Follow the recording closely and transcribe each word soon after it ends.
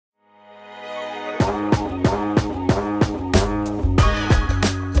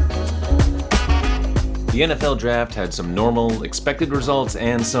The NFL Draft had some normal, expected results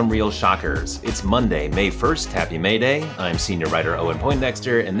and some real shockers. It's Monday, May 1st. Happy May Day. I'm senior writer Owen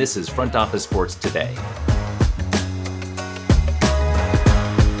Poindexter, and this is Front Office Sports Today.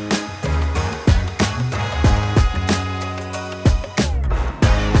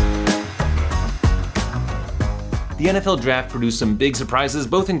 The NFL Draft produced some big surprises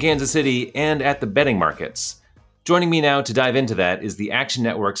both in Kansas City and at the betting markets. Joining me now to dive into that is the Action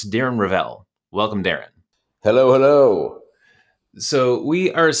Network's Darren Rovell. Welcome, Darren. Hello. So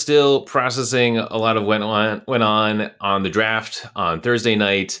we are still processing a lot of went on the draft on Thursday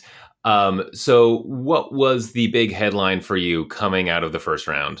night. So what was the big headline for you coming out of the first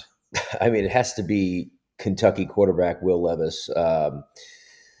round? I mean, it has to be Kentucky quarterback Will Levis. Earlier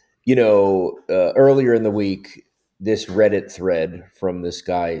in the week, this Reddit thread from this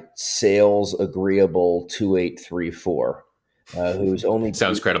guy, Sales Agreeable 2834. Whose only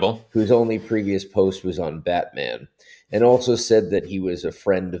Sounds credible. Whose only previous post was on Batman, and also said that he was a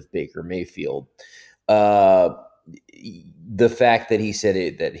friend of Baker Mayfield. The fact that he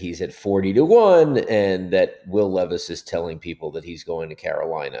said that he's at 40-1, and that Will Levis is telling people that he's going to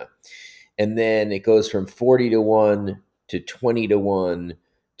Carolina, and then it goes from 40-1 to 20-1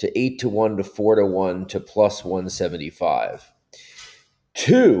 to 8-1 to 4-1 to plus 175.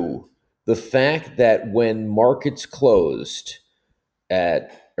 Two, the fact that when markets closed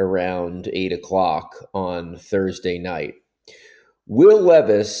at around 8 o'clock on Thursday night, Will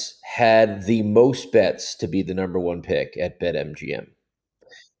Levis had the most bets to be the number one pick at BetMGM.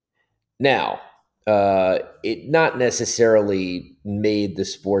 Now, it not necessarily made the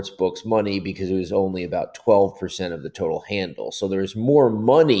sports books money because it was only about 12% of the total handle. So there's more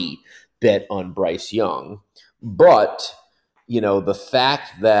money bet on Bryce Young. But, the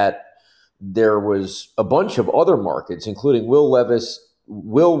fact that there was a bunch of other markets, including Will Levis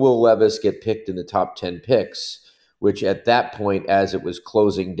get picked in the top 10 picks, which at that point, as it was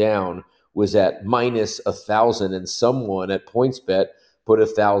closing down, was at minus 1,000, and someone at PointsBet put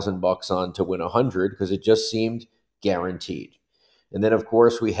 $1,000 on to win 100 because it just seemed guaranteed. And then, of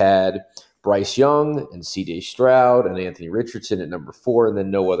course, we had Bryce Young and C.J. Stroud and Anthony Richardson at number 4, and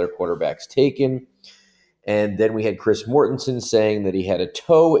then no other quarterbacks taken. And then we had Chris Mortensen saying that he had a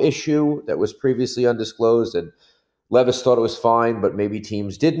toe issue that was previously undisclosed, and Levis thought it was fine, but maybe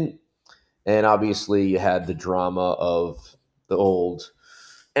teams didn't. And obviously you had the drama of the old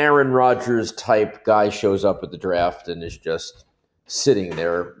Aaron Rodgers type guy shows up at the draft and is just sitting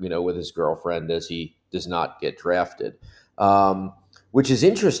there, with his girlfriend as he does not get drafted, which is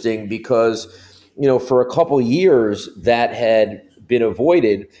interesting because, for a couple years that had been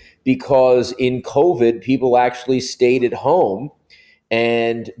avoided because in COVID, people actually stayed at home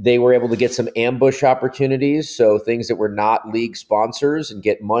and they were able to get some ambush opportunities. So things that were not league sponsors and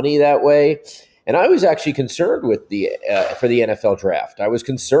get money that way. And I was actually concerned with for the NFL draft. I was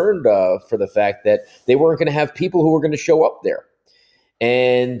concerned for the fact that they weren't going to have people who were going to show up there.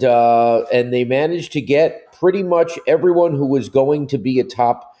 And they managed to get pretty much everyone who was going to be a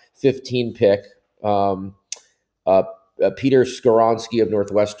top 15 pick. Peter Skoronsky of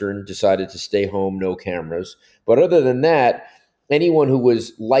Northwestern decided to stay home, no cameras. But other than that, anyone who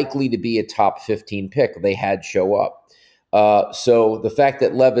was likely to be a top 15 pick, they had show up. So the fact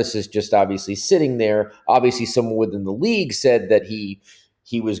that Levis is just obviously sitting there, obviously someone within the league said that he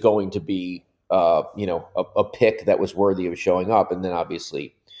was going to be a pick that was worthy of showing up, and then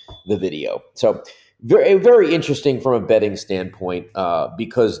obviously the video. So very, very interesting from a betting standpoint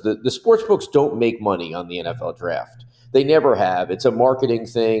because the sports books don't make money on the NFL draft. They never have. It's a marketing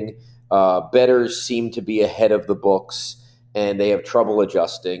thing. Bettors seem to be ahead of the books, and they have trouble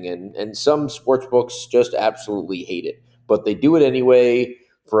adjusting. And some sports books just absolutely hate it. But they do it anyway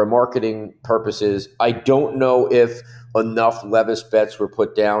for marketing purposes. I don't know if enough Levis bets were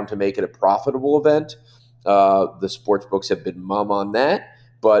put down to make it a profitable event. The sports books have been mum on that.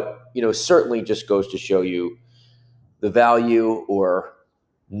 But, certainly just goes to show you the value or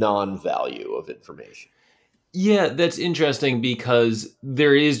non-value of information. Yeah, that's interesting because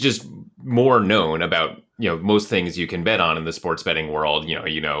there is just more known about, most things you can bet on in the sports betting world.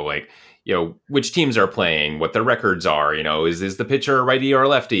 Which teams are playing, what their records are, is the pitcher a righty or a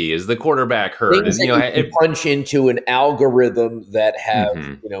lefty? Is the quarterback hurt? Things that you can punch into an algorithm that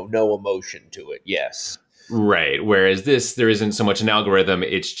have, no emotion to it. Yes. Right. Whereas there isn't so much an algorithm.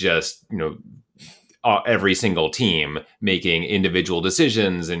 It's just, every single team making individual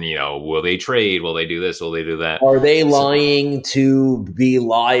decisions and, will they trade? Will they do this? Will they do that? Are they lying to be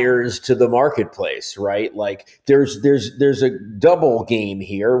liars to the marketplace, right? Like there's a double game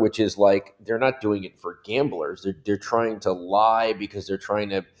here, which is like, they're not doing it for gamblers. They're trying to lie because they're trying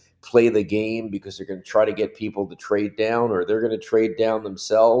to play the game because they're going to try to get people to trade down, or they're going to trade down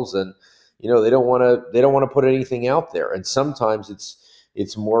themselves, and they don't want to put anything out there. And sometimes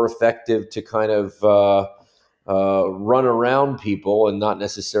it's more effective to kind of run around people and not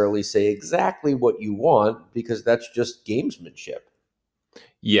necessarily say exactly what you want, because that's just gamesmanship.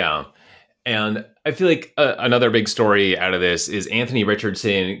 Yeah. And I feel like another big story out of this is Anthony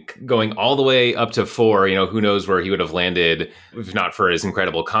Richardson going all the way up to 4. Who knows where he would have landed if not for his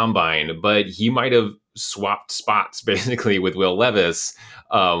incredible combine, but he might have swapped spots basically with Will Levis,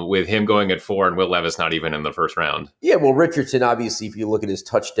 with him going at 4 and Will Levis not even in the first round. Yeah, well, Richardson, obviously, if you look at his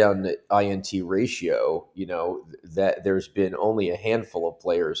touchdown to INT ratio, that there's been only a handful of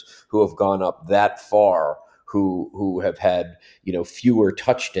players who have gone up that far who have had fewer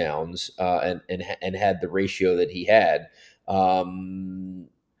touchdowns and had the ratio that he had.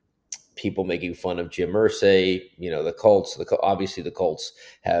 People making fun of Jim Irsay, the Colts. Obviously, the Colts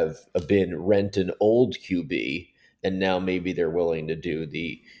have been rent an old QB, and now maybe they're willing to do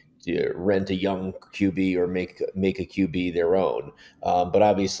the rent a young QB or make a QB their own. But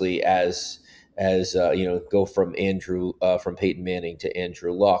obviously, as go from Peyton Manning to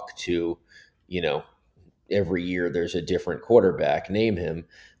Andrew Luck to every year there's a different quarterback, name him.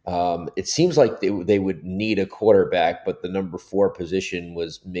 It seems like they would need a quarterback, but the number 4 position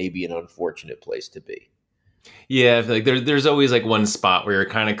was maybe an unfortunate place to be. Yeah, I feel like there's always like one spot where you're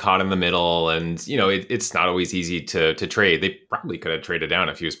kind of caught in the middle, and it's not always easy to trade. They probably could have traded down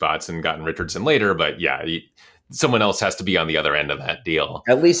a few spots and gotten Richardson later, but yeah, someone else has to be on the other end of that deal.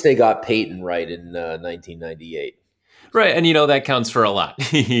 At least they got Peyton right in 1998. Right, and that counts for a lot.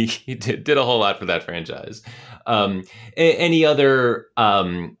 He did a whole lot for that franchise. Any other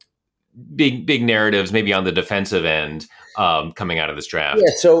big narratives, maybe on the defensive end, coming out of this draft?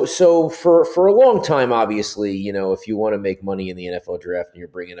 Yeah, so for a long time, obviously, if you want to make money in the NFL draft and you're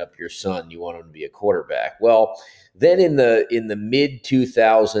bringing up your son, you want him to be a quarterback. Well, then in the mid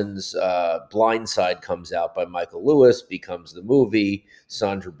 2000s, Blindside comes out by Michael Lewis, becomes the movie.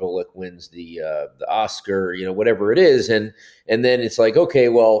 Sandra Bullock wins the Oscar, whatever it is, and then it's like, okay,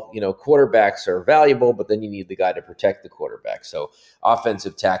 well, quarterbacks are valuable, but then you need the guy to protect the quarterback. So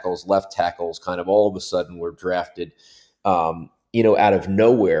offensive tackles, left tackles, kind of all of a sudden were drafted out of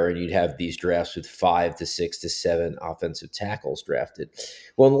nowhere, and you'd have these drafts with 5 to 6 to 7 offensive tackles drafted.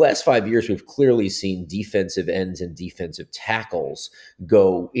 Well, in the last 5 years, we've clearly seen defensive ends and defensive tackles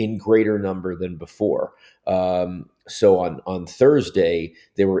go in greater number than before. So on Thursday,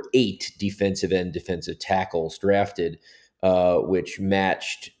 there were 8 defensive end, defensive tackles drafted, which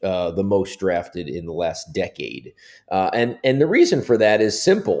matched the most drafted in the last decade. And the reason for that is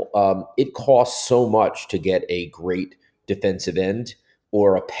simple. It costs so much to get a great defensive end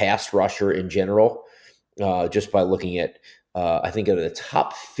or a pass rusher in general, just by looking at, I think, of the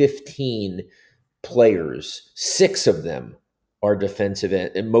top 15 players, 6 of them are defensive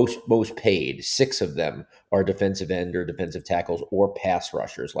end, and most paid. 6 of them are defensive end or defensive tackles or pass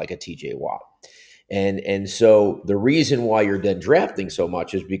rushers, like a TJ Watt. And so the reason why you're then drafting so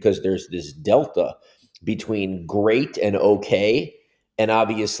much is because there's this delta between great and okay, and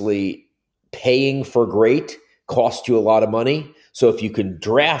obviously paying for great costs you a lot of money. So if you can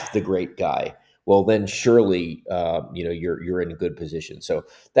draft the great guy, well, then surely you're in a good position. So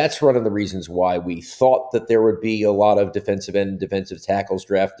that's one of the reasons why we thought that there would be a lot of defensive end, defensive tackles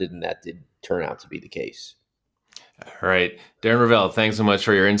drafted, and that did turn out to be the case. All right. Darren Rovell, thanks so much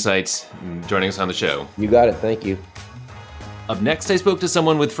for your insights and joining us on the show. You got it. Thank you. Up next, I spoke to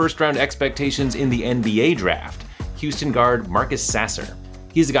someone with first-round expectations in the NBA draft, Houston guard Marcus Sasser.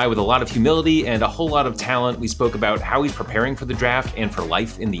 He's a guy with a lot of humility and a whole lot of talent. We spoke about how he's preparing for the draft and for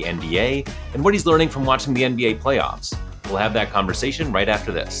life in the NBA, and what he's learning from watching the NBA playoffs. We'll have that conversation right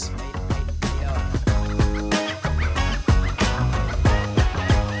after this.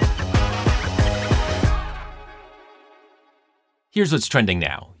 Here's what's trending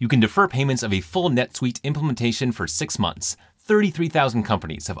now. You can defer payments of a full NetSuite implementation for 6 months. 33,000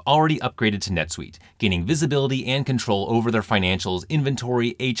 companies have already upgraded to NetSuite, gaining visibility and control over their financials,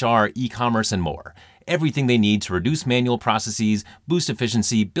 inventory, HR, e-commerce, and more. Everything they need to reduce manual processes, boost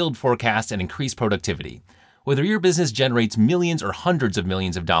efficiency, build forecasts, and increase productivity. Whether your business generates millions or hundreds of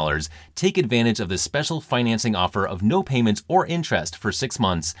millions of dollars, take advantage of this special financing offer of no payments or interest for 6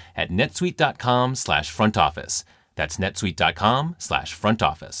 months at netsuite.com/front office. That's netsuite.com/front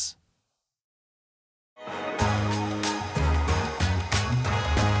office.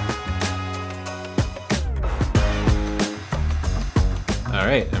 All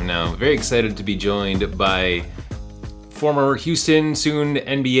right, I'm now very excited to be joined by former Houston, soon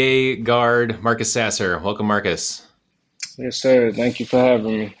NBA guard, Marcus Sasser. Welcome, Marcus. Yes, sir. Thank you for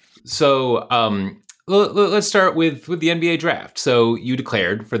having me. So let's start with the NBA draft. So you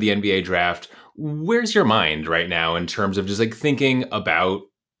declared for the NBA draft. Where's your mind right now in terms of just like thinking about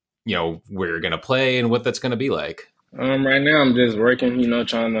where you're going to play and what that's going to be like? Right now I'm just working,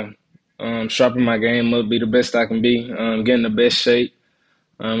 trying to sharpen my game up, be the best I can be, get in the best shape,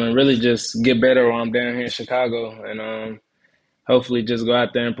 and really just get better while I'm down here in Chicago, and hopefully just go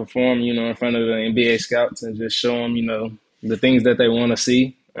out there and perform, in front of the NBA scouts and just show them, the things that they want to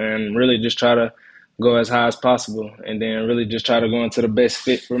see, and really just try to go as high as possible, and then really just try to go into the best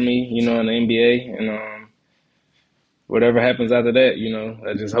fit for me, in the NBA, and whatever happens after that,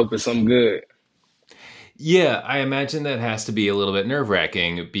 I just hope it's something good. Yeah, I imagine that has to be a little bit nerve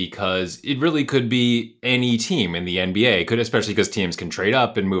wracking because it really could be any team in the NBA, could especially because teams can trade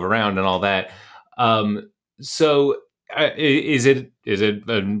up and move around and all that. So, is it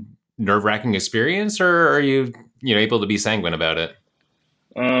a nerve wracking experience, or are you able to be sanguine about it?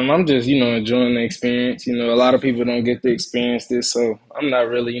 I'm just, enjoying the experience. A lot of people don't get to experience this, so I'm not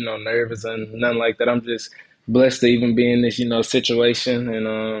really, nervous and nothing like that. I'm just blessed to even be in this, situation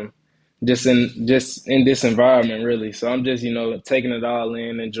and just in this environment, really. So I'm just, taking it all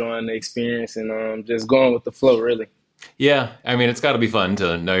in, enjoying the experience, and just going with the flow, really. Yeah, I mean, it's got to be fun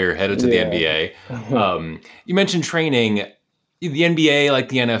to know you're headed to the Yeah. NBA. You mentioned training. The NBA, like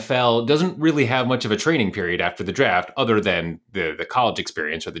the NFL, doesn't really have much of a training period after the draft, other than the college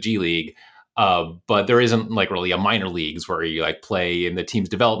experience or the G League. But there isn't like really a minor leagues where you like play in the team's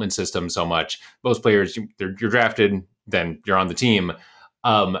development system so much. Most players, you're drafted, then you're on the team.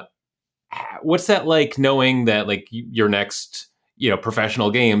 Um, what's that like knowing that like your next professional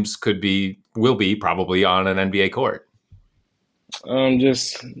games will be probably on an NBA court?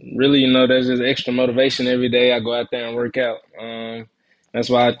 Just really, there's just extra motivation every day. I go out there and work out. That's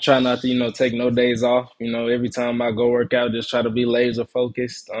why I try not to, take no days off. Every time I go work out, just try to be laser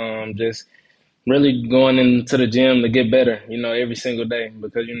focused. Just really going into the gym to get better, every single day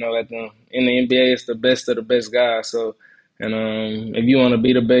because in the NBA it's the best of the best guys. So, and if you want to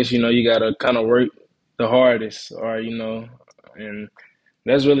be the best, you got to kind of work the hardest, or and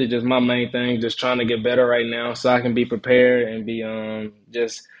that's really just my main thing. Just trying to get better right now, so I can be prepared and be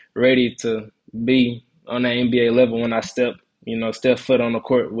just ready to be on that NBA level when I step foot on the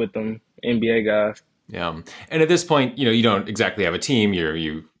court with them NBA guys. Yeah, and at this point, you don't exactly have a team.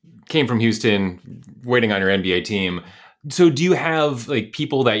 You came from Houston, waiting on your NBA team. So, do you have like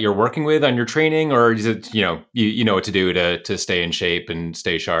people that you're working with on your training, or is it you know what to do to stay in shape and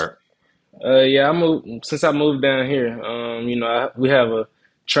stay sharp? Yeah, I moved since I moved down here. We have a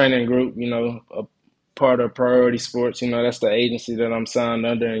training group. A part of Priority Sports. That's the agency that I'm signed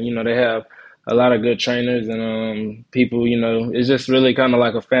under, and they have a lot of good trainers and people. It's just really kind of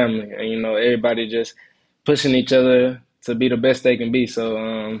like a family, and everybody just pushing each other to be the best they can be.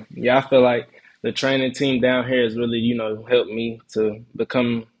 So yeah, I feel like the training team down here has really helped me to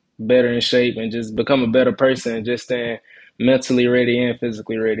become better in shape and just become a better person, and just staying mentally ready and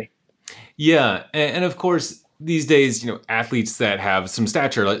physically ready. Yeah, and of course, these days, athletes that have some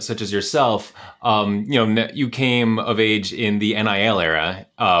stature, such as yourself, you came of age in the NIL era,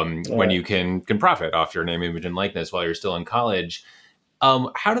 when Right. you can profit off your name, image, and likeness while you're still in college.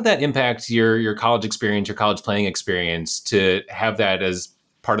 How did that impact your college experience, your college playing experience, to have that as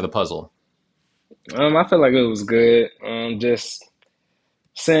part of the puzzle? I feel like it was good. Just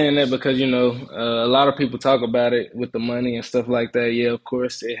saying that because a lot of people talk about it with the money and stuff like that. Yeah, of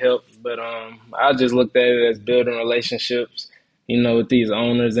course it helped, but I just looked at it as building relationships, with these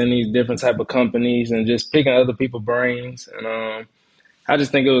owners and these different type of companies, and just picking other people's brains. And I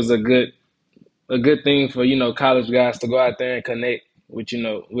just think it was a good thing for college guys to go out there and connect with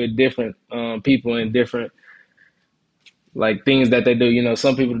with different people and different like things that they do.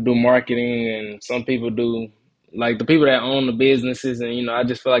 Some people do marketing and some people do like the people that own the businesses. And I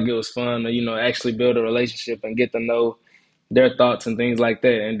just feel like it was fun to actually build a relationship and get to know their thoughts and things like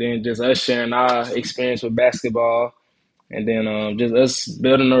that. And then just us sharing our experience with basketball, and then just us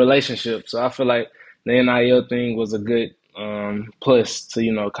building a relationship. So I feel like the NIL thing was a good plus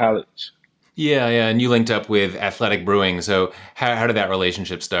to college. Yeah, yeah, and you linked up with Athletic Brewing. So how did that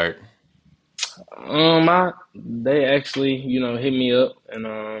relationship start? They actually hit me up,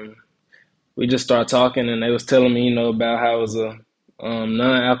 and we just started talking, and they was telling me, about how it was a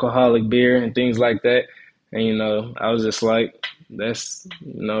non-alcoholic beer and things like that. And I was just like, that's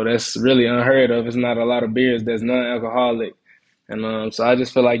really unheard of. It's not a lot of beers that's non-alcoholic, and so I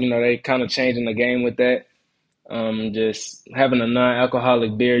just feel like they kind of changing the game with that. Just having a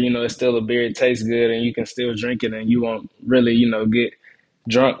non-alcoholic beer, it's still a beer. It tastes good, and you can still drink it, and you won't really, get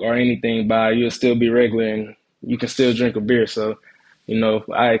drunk or anything by it. You'll still be regular, and you can still drink a beer. So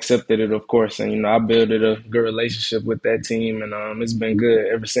I accepted it, of course, and I built a good relationship with that team, and it's been good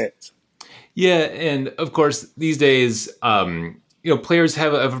ever since. Yeah, and of course these days, players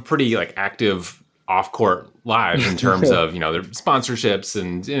have a pretty like active off-court lives in terms of their sponsorships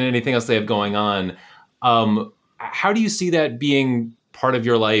and anything else they have going on. How do you see that being part of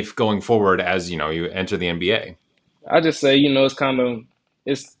your life going forward as you enter the NBA? I just say,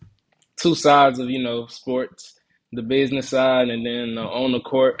 it's two sides of sports, the business side and then on the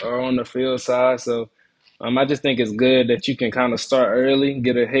court or on the field side. So I just think it's good that you can kind of start early,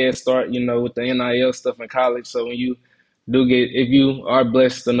 get a head start, with the NIL stuff in college. So when you if you are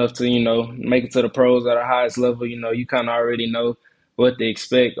blessed enough to make it to the pros at the highest level, you kind of already know what to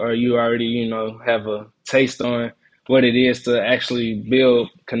expect, or you already have a taste on what it is to actually build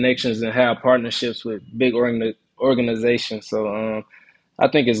connections and have partnerships with big organizations. So I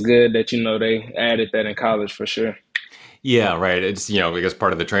think it's good that they added that in college for sure. Yeah, right. It's I guess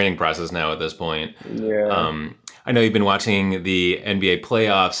part of the training process now at this point. Yeah. I know you've been watching the NBA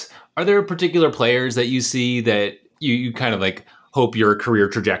playoffs. Are there particular players that you see that you kind of like hope your career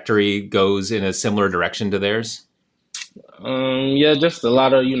trajectory goes in a similar direction to theirs? Yeah, just a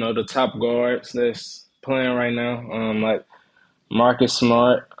lot of the top guards that's playing right now, like Marcus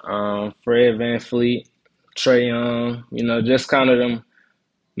Smart, Fred VanVleet, Trae Young. Just kind of them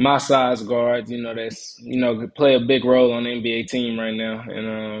my size guards. That's play a big role on the NBA team right now,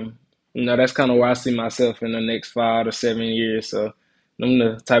 and that's kind of where I see myself in the next 5 to 7 years. So them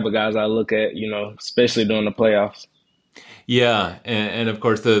the type of guys I look at, especially during the playoffs. Yeah, and of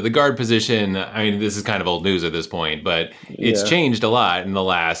course the guard position. I mean, this is kind of old news at this point, but it's Yeah, changed a lot in the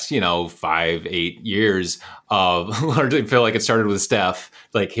last 5-8 years. Largely feel like it started with Steph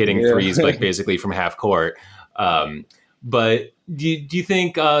like hitting yeah. threes like basically from half court. But do you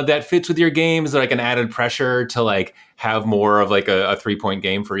think that fits with your game? Is there like an added pressure to like have more of like a 3-point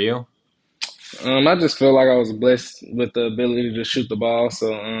game for you? I just feel like I was blessed with the ability to shoot the ball.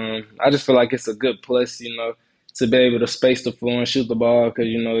 So I just feel like it's a good plus, to be able to space the floor and shoot the ball. Because,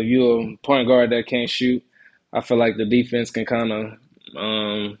 if you're a point guard that can't shoot, I feel like the defense can kind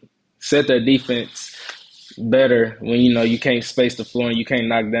of set their defense better when, you can't space the floor and you can't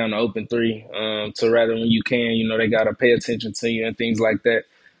knock down the open three. To rather when you can, they got to pay attention to you and things like that.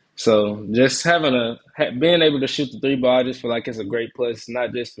 So just being able to shoot the three ball, I just feel like it's a great plus,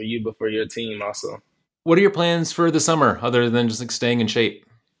 not just for you, but for your team also. What are your plans for the summer other than just like staying in shape?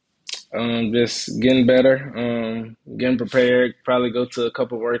 Just getting better, getting prepared, probably go to a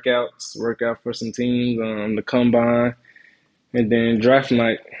couple workouts, work out for some teams, the combine, and then draft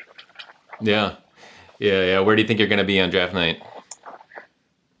night. Yeah. Yeah. Where do you think you're going to be on draft night?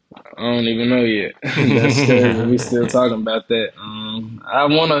 I don't even know yet. That's crazy. We still talking about that. I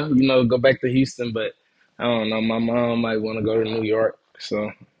want to, go back to Houston, but I don't know. My mom might want to go to New York, so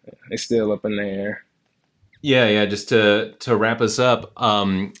it's still up in the air. Yeah. Just to wrap us up,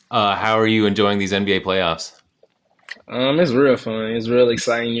 how are you enjoying these NBA playoffs? It's real fun. It's real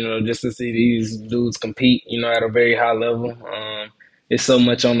exciting, just to see these dudes compete, at a very high level. It's so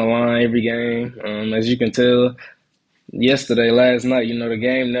much on the line every game. As you can tell, last night, the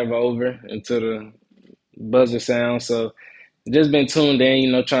game never over until the buzzer sound. So just been tuned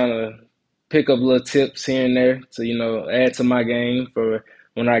in, trying to pick up little tips here and there to, add to my game for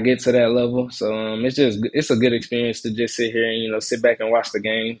when I get to that level. So it's a good experience to just sit here and, sit back and watch the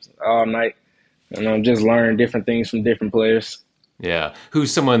games all night and just learn different things from different players. Yeah.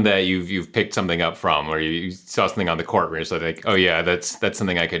 Who's someone that you've picked something up from, or you saw something on the court where you're like, oh yeah, that's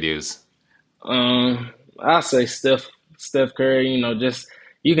something I could use? I say Steph Curry, just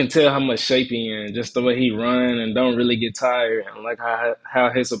you can tell how much shape he in, just the way he run and don't really get tired, and like how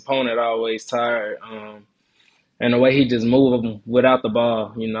his opponent always tired, and the way he just move without the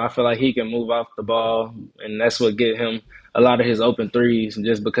ball. I feel like he can move off the ball, and that's what get him a lot of his open threes,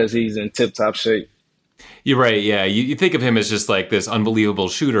 just because he's in tip top shape. You're right. Yeah. You think of him as just like this unbelievable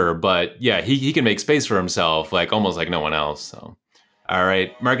shooter, but yeah, he can make space for himself, like almost like no one else. So, all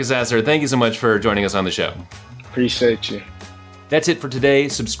right, Marcus Sasser, thank you so much for joining us on the show. Appreciate you. That's it for today.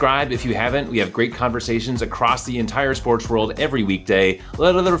 Subscribe if you haven't. We have great conversations across the entire sports world every weekday.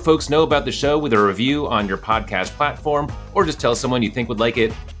 Let other folks know about the show with a review on your podcast platform, or just tell someone you think would like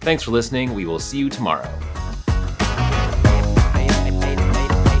it. Thanks for listening. We will see you tomorrow.